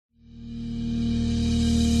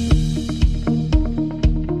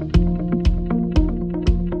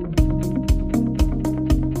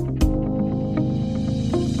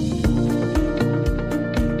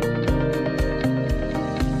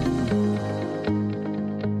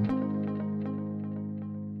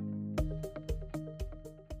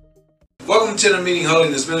to the Meeting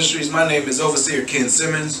Holiness Ministries. My name is Overseer Ken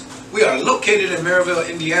Simmons. We are located in Maryville,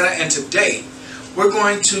 Indiana, and today we're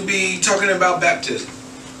going to be talking about baptism.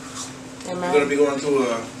 Amen. We're going to be going through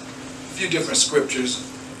a few different scriptures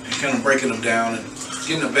and kind of breaking them down and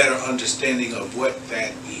getting a better understanding of what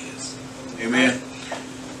that is. Amen.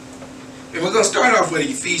 And we're going to start off with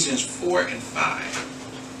Ephesians 4 and 5.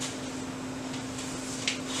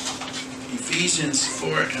 Ephesians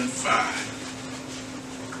 4 and 5.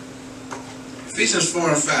 Ephesians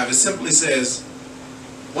 4 and 5, it simply says,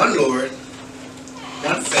 one Lord,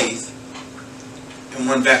 one faith, and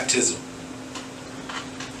one baptism.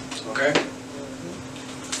 Okay?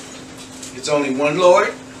 It's only one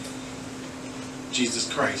Lord,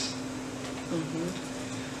 Jesus Christ.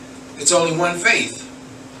 It's only one faith,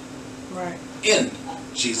 Right. in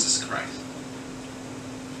Jesus Christ.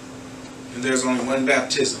 And there's only one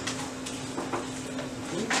baptism,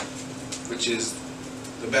 which is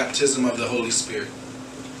the baptism of the Holy Spirit,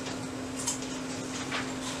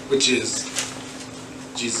 which is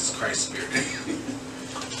Jesus Christ's Spirit.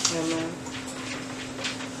 Amen.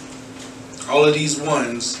 All of these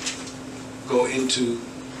ones go into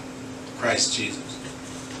Christ Jesus.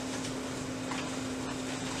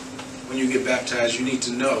 When you get baptized, you need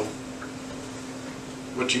to know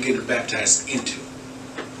what you're getting baptized into.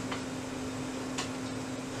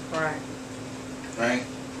 Right. Right?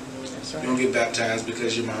 That's You right. don't get baptized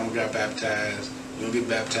because your mama got baptized. You don't get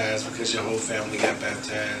baptized because your whole family got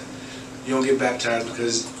baptized. You don't get baptized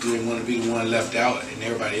because you didn't want to be the one left out and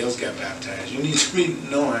everybody else got baptized. You need to be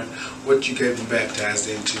knowing what you get baptized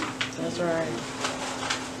into. That's right.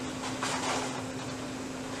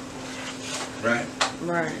 Right?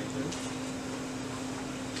 Right.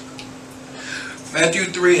 Matthew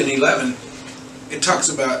 3 and 11, it talks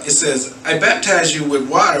about, it says, I baptize you with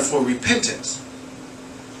water for repentance.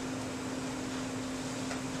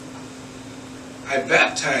 I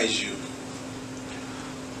baptize you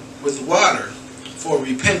with water for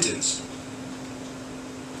repentance.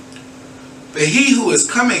 But he who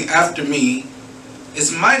is coming after me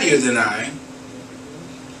is mightier than I,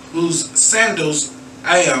 whose sandals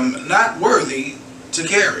I am not worthy to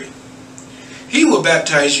carry. He will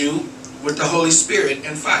baptize you with the Holy Spirit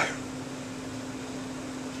and fire.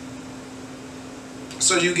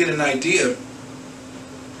 So you get an idea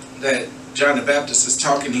that John the Baptist is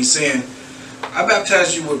talking. He's saying, I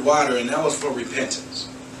baptized you with water, and that was for repentance.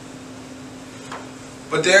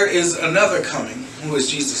 But there is another coming, who is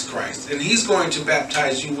Jesus Christ, and he's going to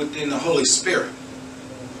baptize you within the Holy Spirit.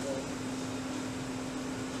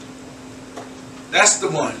 That's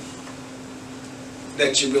the one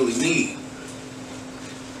that you really need.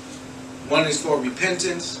 One is for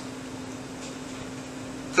repentance.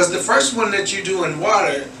 Because the first one that you do in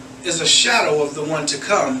water is a shadow of the one to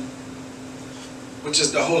come, which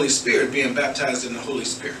is the Holy Spirit, being baptized in the Holy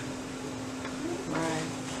Spirit. Right.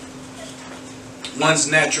 One's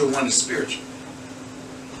natural, one is spiritual.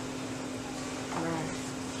 Right.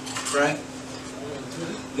 Right?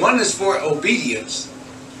 One is for obedience,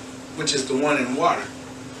 which is the one in water.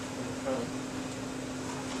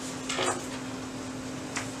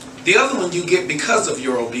 The other one you get because of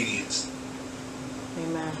your obedience.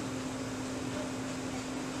 Amen.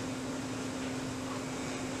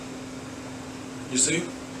 You see?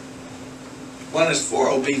 One is for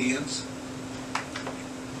obedience.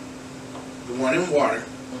 The one in water.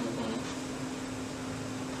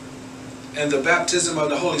 And the baptism of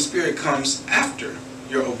the Holy Spirit comes after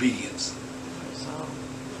your obedience. So,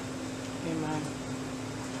 amen.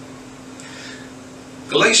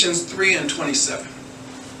 Galatians 3 and 27.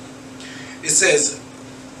 It says,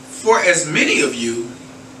 for as many of you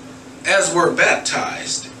as were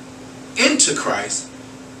baptized into Christ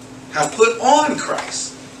have put on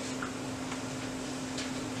Christ.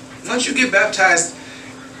 Once you get baptized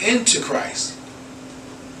into Christ,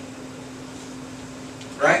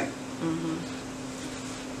 right?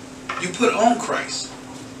 You put on Christ.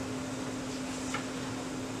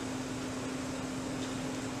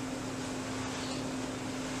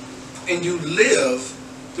 And you live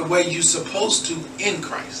the way you're supposed to in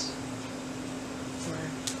Christ. Right.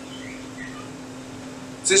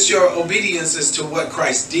 Since your obedience is to what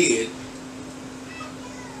Christ did,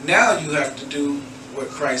 now you have to do what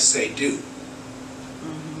Christ say do.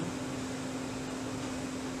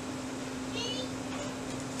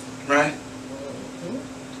 Right?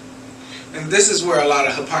 And this is where a lot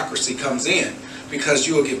of hypocrisy comes in, because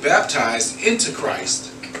you will get baptized into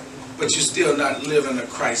Christ, but you're still not living a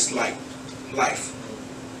Christ-like life.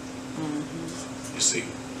 You see?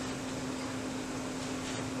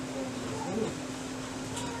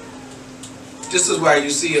 This is why you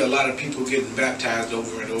see a lot of people getting baptized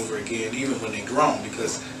over and over again, even when they're grown,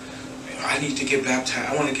 because I need to get baptized.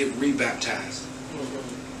 I want to get rebaptized.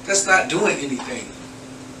 That's not doing anything.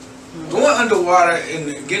 Going underwater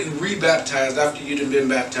and getting rebaptized after you've been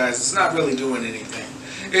baptized, it's not really doing anything.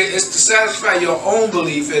 It's to satisfy your own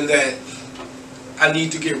belief in that I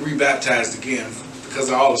need to get rebaptized again because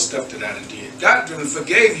of all the stuff that I did. God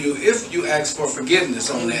forgave you if you ask for forgiveness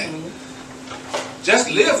on that. Just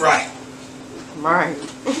live right. Right.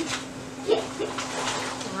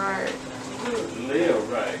 Right. Live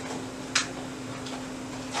right.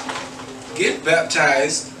 Get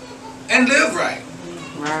baptized and live right.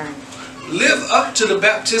 Right. Live up to the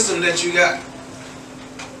baptism that you got.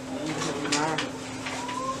 Right.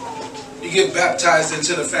 You get baptized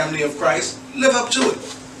into the family of Christ, live up to it.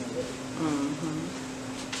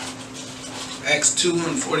 Acts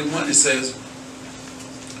 2:41 it says,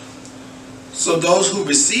 so those who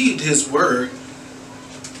received his word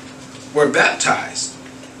were baptized,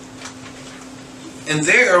 and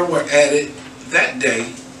there were added that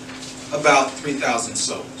day about 3,000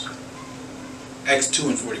 souls. Acts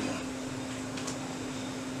 2:41.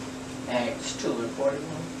 Acts 2:41.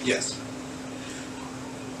 Yes.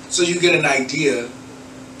 So you get an idea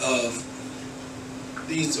of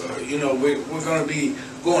these are, you know, we're going to be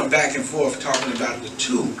going back and forth talking about the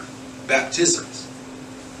two baptisms,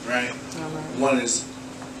 right? One is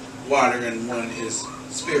water and one is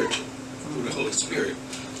spiritual, through the Holy Spirit.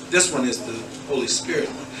 This one is the Holy Spirit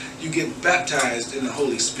one. You get baptized in the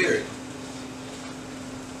Holy Spirit,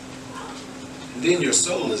 and then your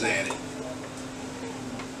soul is added.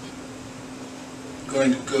 I'm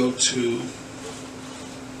going to go to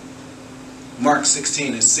Mark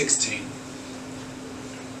 16:16.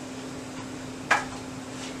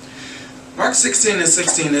 Mark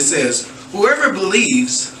 16:16 it says, whoever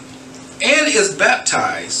believes and is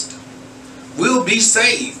baptized will be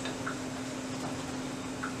saved,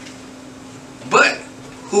 but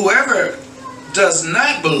whoever does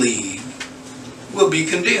not believe will be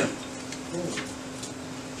condemned.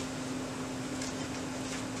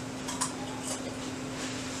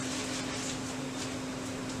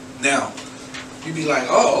 Now, you'd be like,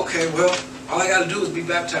 oh, okay, well, all I got to do is be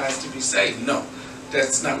baptized to be saved. No,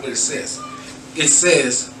 that's not what it says. It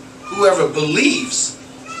says, whoever believes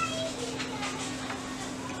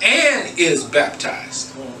and is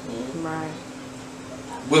baptized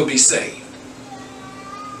will be saved.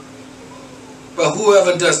 But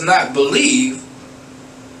whoever does not believe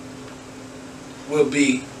will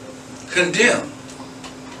be condemned.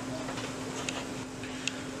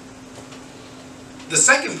 The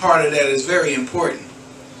second part of that is very important,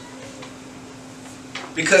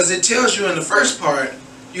 because it tells you in the first part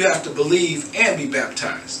you have to believe and be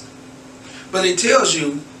baptized. But it tells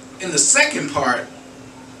you in the second part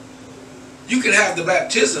you can have the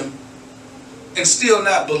baptism and still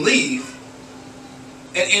not believe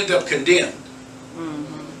and end up condemned.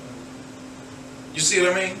 You see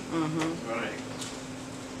what I mean? Right.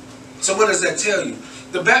 So what does that tell you?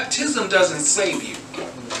 The baptism doesn't save you.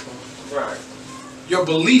 Right. Your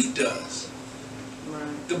belief does.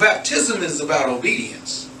 Right. The baptism is about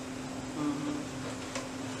obedience.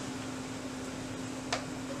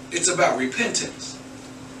 It's about repentance.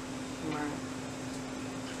 Right.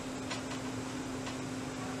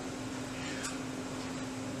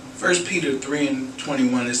 1 Peter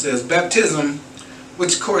 3:21 it says, baptism,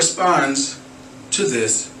 which corresponds to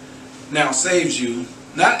this, now saves you,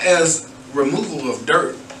 not as removal of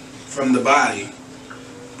dirt from the body,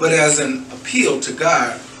 but as an appeal to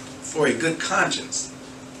God for a good conscience,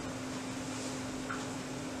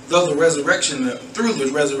 through the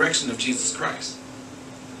resurrection of Jesus Christ.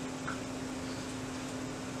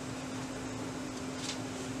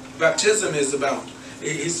 Baptism is about,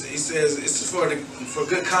 he says, it's for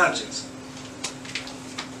good conscience.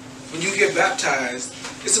 When you get baptized,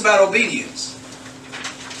 it's about obedience.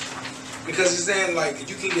 Because he's saying, like,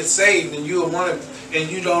 you can get saved and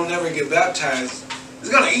you don't never get baptized, it's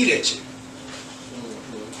gonna eat at you.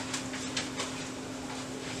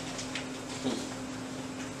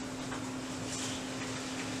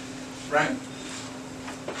 Right?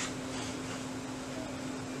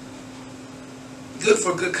 Good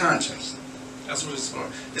for good conscience. That's what it's for.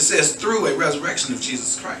 It says through a resurrection of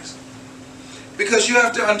Jesus Christ. Because you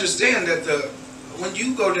have to understand that when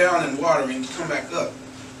you go down in water and you come back up,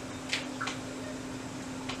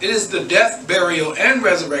 it is the death, burial, and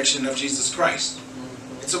resurrection of Jesus Christ.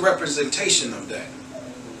 It's a representation of that.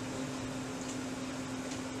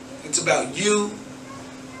 It's about you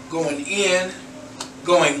going in,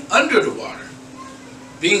 going under the water,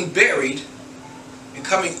 being buried, and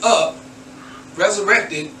coming up,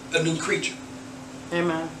 resurrected, a new creature.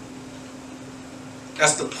 Amen.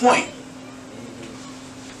 That's the point.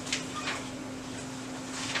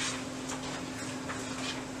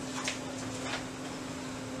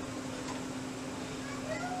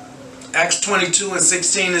 Acts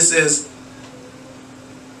 22:16, it says,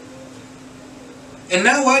 "And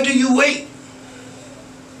now why do you wait?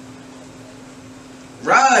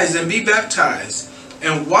 Rise and be baptized,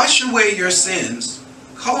 and wash away your sins,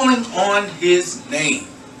 calling on his name."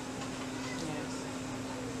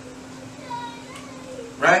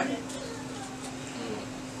 Right?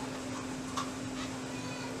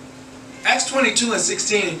 Acts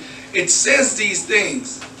 22:16, it says these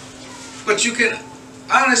things, but you can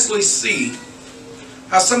honestly see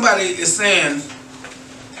how somebody is saying,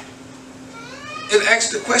 it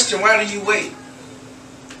asks the question, why do you wait?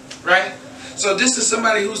 Right? So this is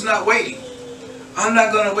somebody who's not waiting. I'm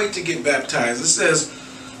not going to wait to get baptized. It says,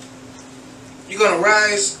 you're going to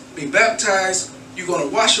rise, be baptized, you're going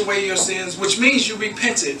to wash away your sins, which means you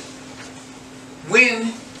repented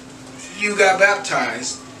when you got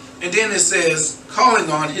baptized. And then it says,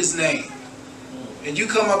 calling on his name. And you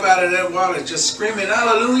come up out of that water just screaming,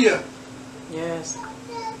 hallelujah. Yes.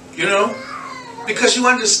 You know? Because you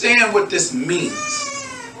understand what this means.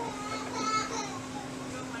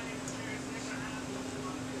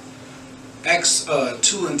 Acts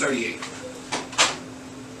 2:38.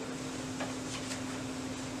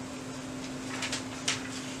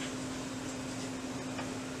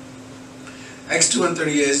 Acts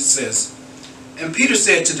 2:38 says, "And Peter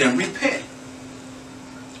said to them, repent,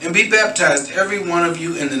 and be baptized every one of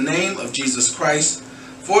you in the name of Jesus Christ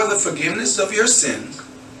for the forgiveness of your sins,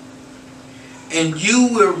 and you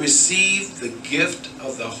will receive the gift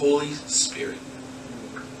of the Holy Spirit."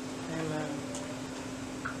 Amen.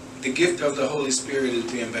 The gift of the Holy Spirit is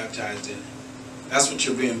being baptized in. That's what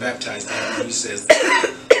you're being baptized in when he says,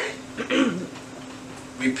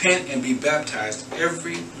 repent and be baptized,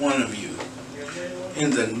 every one of you,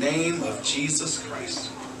 in the name of Jesus Christ,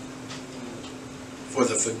 for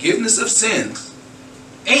the forgiveness of sins,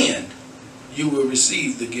 and you will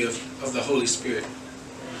receive the gift of the Holy Spirit.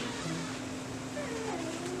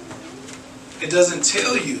 It doesn't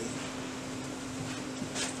tell you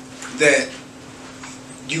that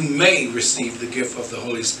you may receive the gift of the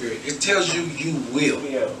Holy Spirit. It tells you you will.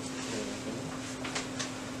 Yeah.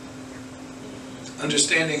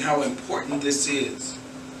 Understanding how important this is,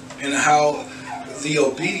 and how the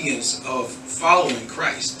obedience of following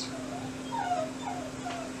Christ.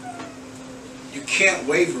 You can't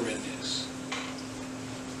waver in this.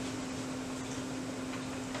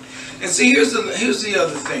 And see, here's the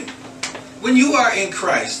other thing. When you are in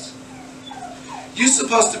Christ, you're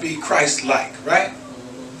supposed to be Christ-like, right?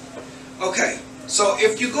 Okay, so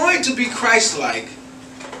if you're going to be Christ-like,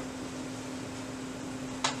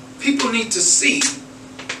 people need to see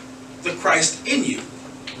the Christ in you.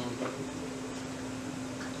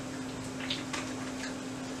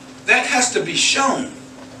 That has to be shown.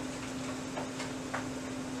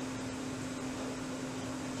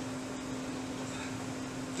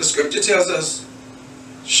 The scripture tells us,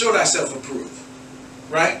 show thyself approved,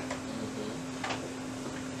 right?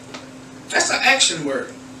 That's an action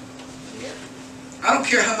word. I don't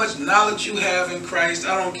care how much knowledge you have in Christ.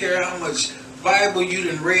 I don't care how much Bible you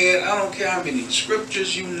done read. I don't care how many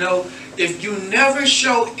scriptures you know. If you never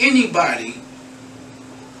show anybody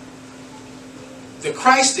the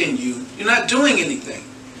Christ in you, you're not doing anything.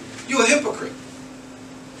 You're a hypocrite.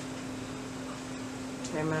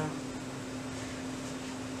 Amen.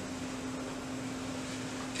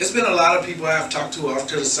 There's been a lot of people I've talked to off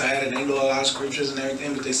to the side, and they know a lot of scriptures and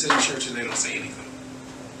everything, but they sit in church and they don't say anything.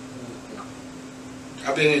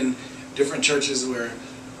 I've been in different churches where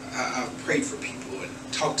I've prayed for people and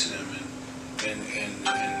talked to them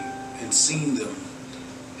and seen them,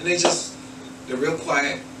 and they're real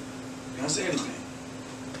quiet. They don't say anything.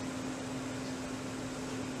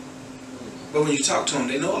 But when you talk to them,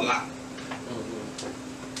 they know a lot.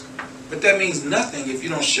 But that means nothing if you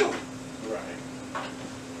don't show it. Right.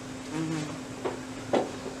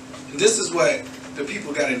 And this is what the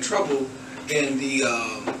people got in trouble in the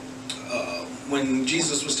when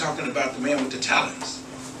Jesus was talking about the man with the talents.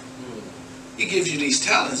 He gives you these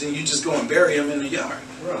talents and you just go and bury them in the yard.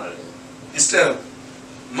 Right. Instead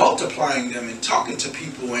of multiplying them and talking to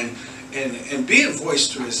people and being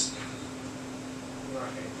boisterous.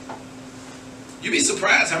 Right. You'd be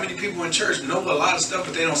surprised how many people in church know a lot of stuff,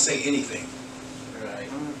 but they don't say anything. Right.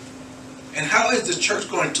 And how is the church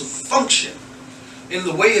going to function in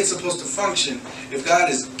the way it's supposed to function if God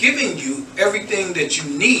is giving you everything that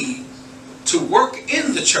you need to work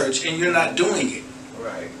in the church and you're not doing it?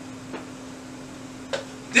 Right.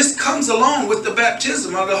 This comes along with the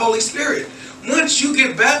baptism of the Holy Spirit. Once you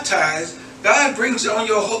get baptized, God brings on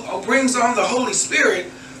the Holy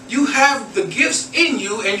Spirit. You have the gifts in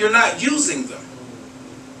you and you're not using them.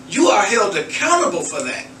 You are held accountable for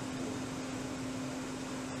that.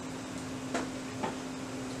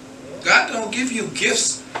 God don't give you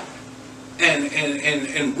gifts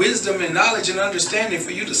and wisdom and knowledge and understanding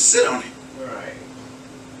for you to sit on it. Right.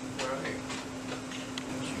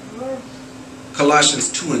 Right. Colossians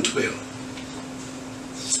 2:12.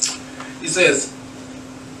 He says,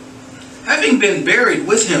 having been buried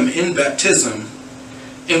with him in baptism,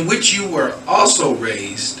 in which you were also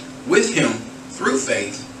raised with him through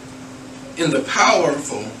faith, in the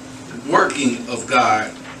powerful working of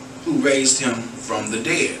God who raised him from the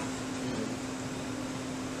dead.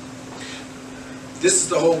 This is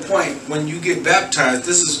the whole point. When you get baptized,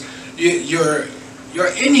 this is you're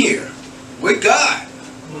in here with God.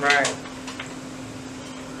 Right.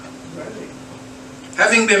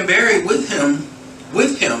 Having been buried with him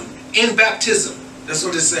in baptism. That's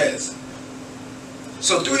what it says.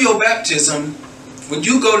 So through your baptism, when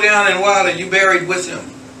you go down in water, you buried with him.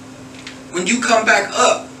 When you come back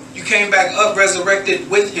up, you came back up resurrected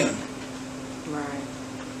with him. Right.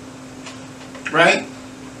 Right?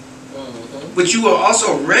 But you were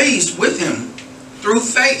also raised with him through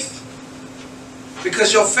faith.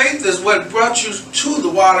 Because your faith is what brought you to the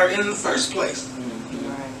water in the first place.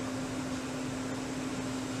 Right.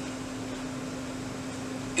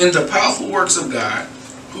 In the powerful works of God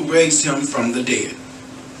who raised him from the dead.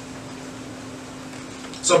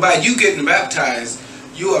 So by you getting baptized,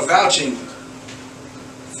 you are vouching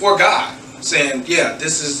for God, saying, yeah,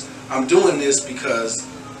 I'm doing this because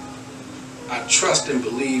I trust and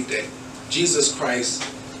believe that Jesus Christ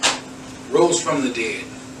rose from the dead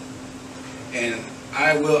and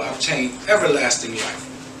I will obtain everlasting life.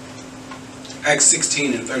 Acts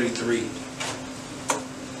 16:33.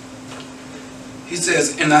 He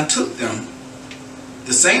says, and I took them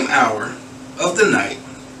the same hour of the night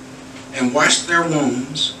and washed their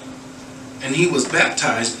wounds, and he was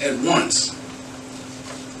baptized at once,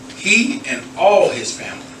 he and all his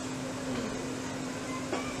family.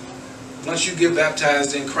 Once you get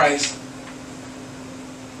baptized in Christ,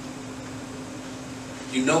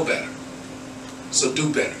 you know better. So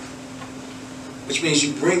do better. Which means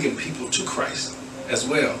you're bringing people to Christ as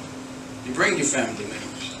well. You bring your family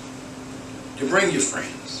members. You bring your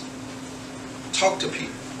friends. Talk to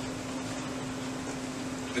people.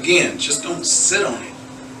 Again, just don't sit on it.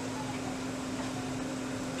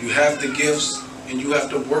 You have the gifts and you have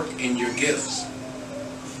to work in your gifts.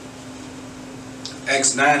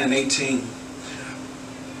 Acts 9:18.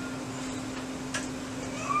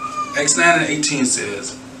 Acts 9:18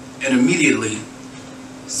 says, and immediately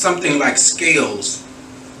something like scales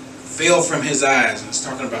fell from his eyes. And it's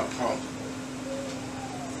talking about Paul.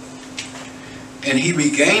 And he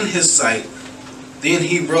regained his sight. Then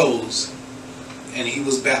he rose and he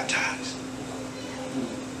was baptized.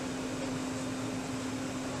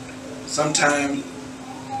 Sometimes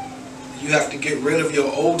you have to get rid of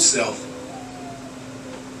your old self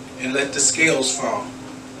and let the scales fall.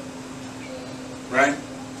 Right?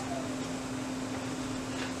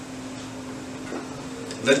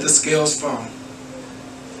 Let the scales fall.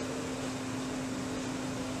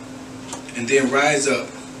 And then rise up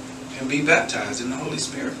and be baptized in the Holy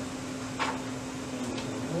Spirit.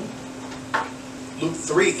 Luke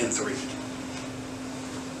 3:3.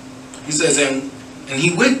 He says, and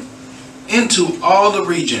he went into all the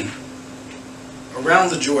region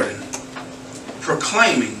around the Jordan,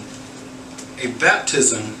 proclaiming a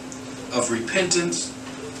baptism of repentance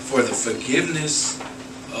for the forgiveness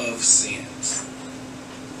of sins.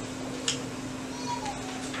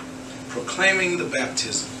 Proclaiming the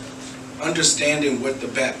baptism, understanding what the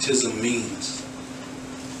baptism means.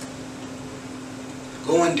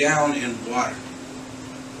 Going down in water,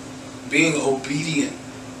 being obedient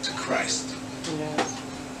to Christ. Yes.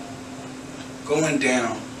 Going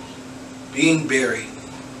down, being buried,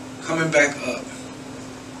 coming back up.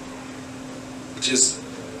 Which is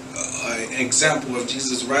an example of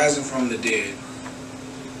Jesus rising from the dead.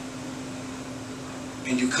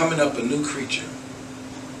 And you coming up a new creature.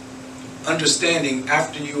 Understanding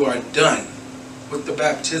after you are done with the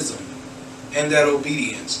baptism and that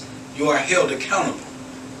obedience, you are held accountable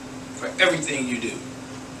for everything you do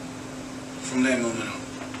from that moment on.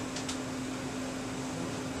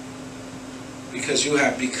 Because you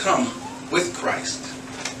have become with Christ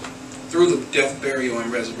through the death, burial,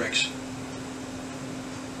 and resurrection.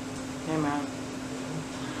 Amen.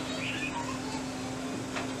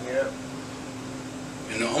 Yep.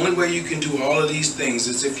 And the only way you can do all of these things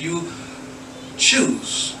is if you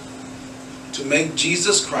choose to make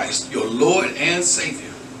Jesus Christ your Lord and Savior.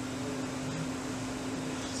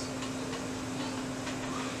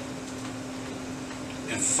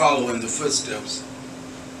 And follow in the footsteps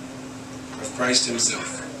of Christ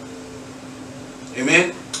himself.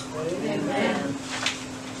 Amen? Amen.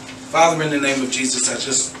 Father, in the name of Jesus, I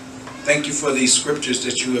just thank you for these scriptures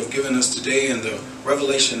that you have given us today and the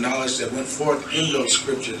revelation knowledge that went forth in those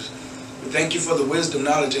scriptures. We thank you for the wisdom,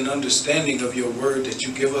 knowledge, and understanding of your word that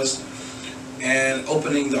you give us, and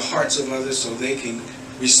opening the hearts of others so they can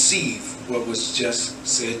receive what was just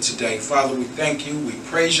said today. Father, we thank you. We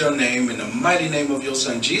praise your name. In the mighty name of your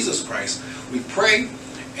Son, Jesus Christ, we pray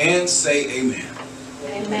and say amen.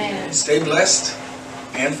 Amen. Stay blessed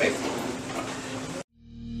and faithful.